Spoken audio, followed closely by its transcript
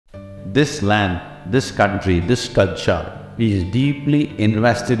this land, this country, this culture is deeply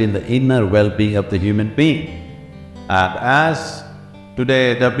invested in the inner well-being of the human being. And as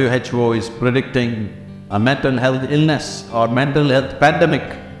today WHO is predicting a mental health illness or mental health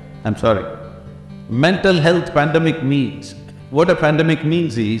pandemic, mental health pandemic means, what a pandemic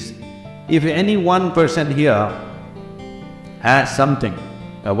means is, if any one person here has something,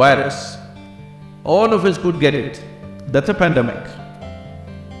 a virus, all of us could get it. That's a pandemic.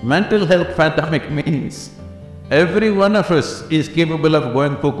 Mental health pandemic means every one of us is capable of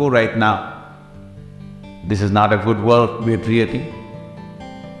going cuckoo right now. This is not a good world we are creating,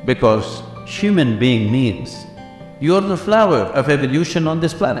 because human being means you are the flower of evolution on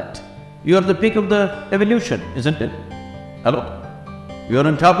this planet. You are the peak of the evolution, isn't it? Hello? You are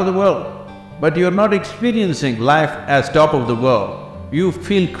on top of the world, but you are not experiencing life as top of the world. You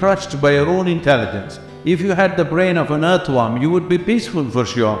feel crushed by your own intelligence. If you had the brain of an earthworm, you would be peaceful for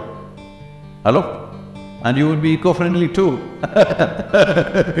sure. Hello? And you would be eco-friendly too.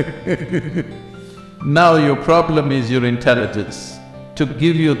 Now your problem is your intelligence. To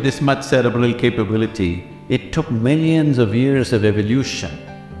give you this much cerebral capability, it took millions of years of evolution.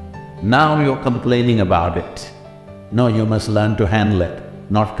 Now you're complaining about it. No, you must learn to handle it,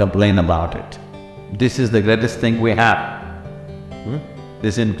 not complain about it. This is the greatest thing we have.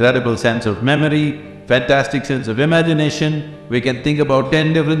 This incredible sense of memory, fantastic sense of imagination. We can think about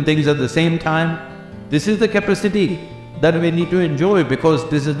 10 different things at the same time. This is the capacity that we need to enjoy, because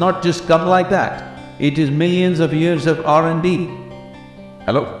this is not just come like that. It is millions of years of R&D.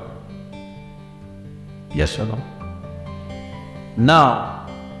 Hello? Yes or no? Now,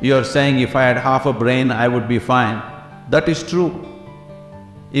 you're saying if I had half a brain, I would be fine. That is true.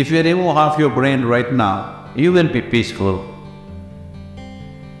 If you remove half your brain right now, you will be peaceful.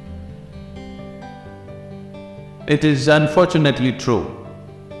 It is unfortunately true.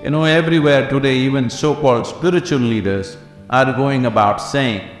 You know, everywhere today, even so-called spiritual leaders are going about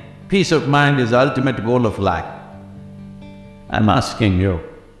saying, peace of mind is the ultimate goal of life. I'm asking you,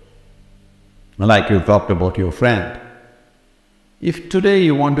 like you talked about your friend, if today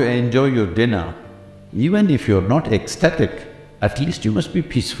you want to enjoy your dinner, even if you're not ecstatic, at least you must be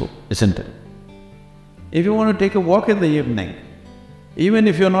peaceful, isn't it? If you want to take a walk in the evening, even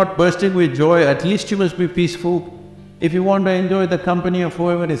if you're not bursting with joy, at least you must be peaceful. If you want to enjoy the company of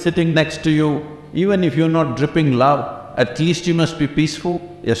whoever is sitting next to you, even if you're not dripping love, at least you must be peaceful.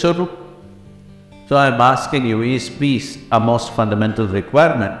 Yes or no? So I'm asking you, is peace a most fundamental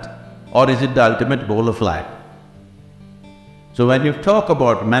requirement, or is it the ultimate goal of life? So when you talk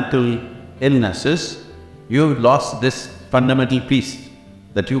about mental illnesses, you've lost this fundamental peace,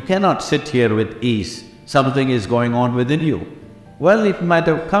 that you cannot sit here with ease. Something is going on within you. Well, it might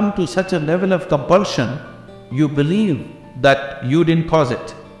have come to such a level of compulsion, you believe that you didn't cause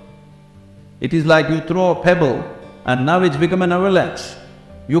it. It is like you throw a pebble and now it's become an avalanche.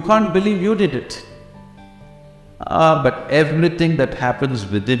 You can't believe you did it. But everything that happens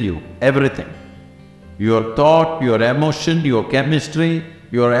within you, everything, your thought, your emotion, your chemistry,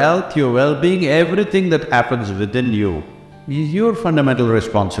 your health, your well-being, everything that happens within you is your fundamental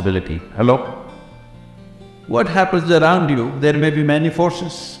responsibility. Hello? What happens around you, there may be many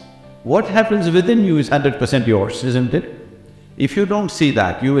forces. What happens within you is 100% yours, isn't it? If you don't see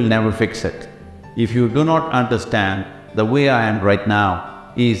that, you will never fix it. If you do not understand the way I am right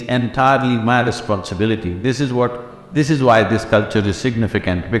now is entirely my responsibility. This is why this culture is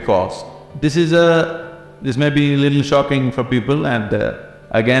significant, because this may be a little shocking for people, and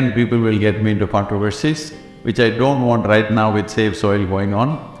again people will get me into controversies, which I don't want right now with Save Soil going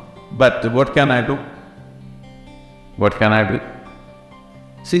on. But what can I do? What can I do?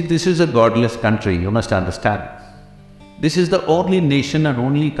 See, this is a godless country, you must understand. This is the only nation and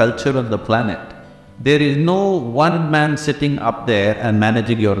only culture on the planet. There is no one man sitting up there and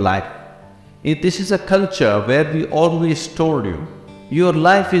managing your life. This is a culture where we always told you, your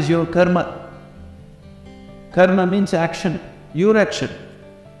life is your karma. Karma means action, your action.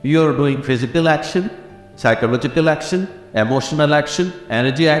 You're doing physical action, psychological action, emotional action,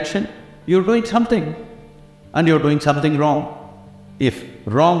 energy action. You're doing something, and you're doing something wrong. If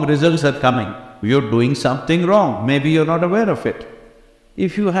wrong results are coming, you're doing something wrong. Maybe you're not aware of it.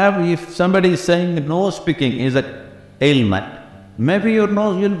 If somebody is saying nose picking is an ailment, maybe your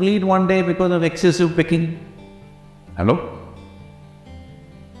nose will bleed one day because of excessive picking. Hello?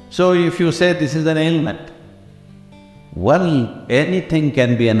 So if you say this is an ailment, well, anything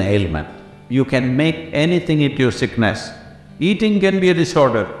can be an ailment. You can make anything into your sickness. Eating can be a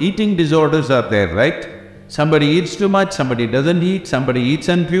disorder. Eating disorders are there, right? Somebody eats too much, somebody doesn't eat, somebody eats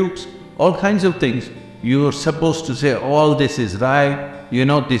and pukes, all kinds of things. You're supposed to say all this is right, You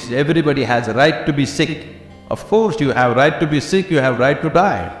know this, everybody has a right to be sick. Of course you have right to be sick, you have right to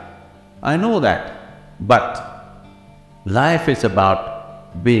die. I know that. But life is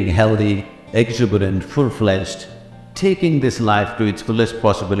about being healthy, exuberant, full-fledged, taking this life to its fullest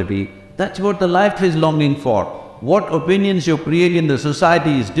possibility. That's what the life is longing for. What opinions you create in the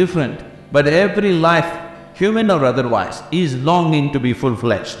society is different, but every life, human or otherwise, is longing to be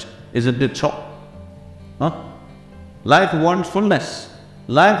full-fledged. Isn't it so? Huh? Life wants fullness.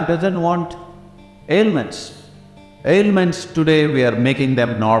 Life doesn't want ailments. Ailments today we are making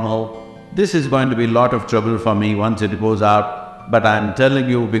them normal. This is going to be a lot of trouble for me once it goes out. But I'm telling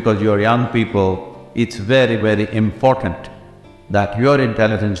you, because you're young people, it's very, very important that your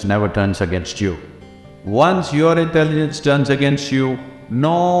intelligence never turns against you. Once your intelligence turns against you,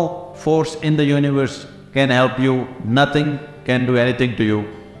 no force in the universe can help you, nothing can do anything to you.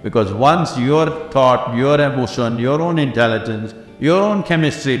 Because once your thought, your emotion, your own intelligence, your own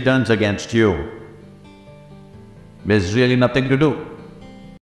chemistry turns against you, there's really nothing to do.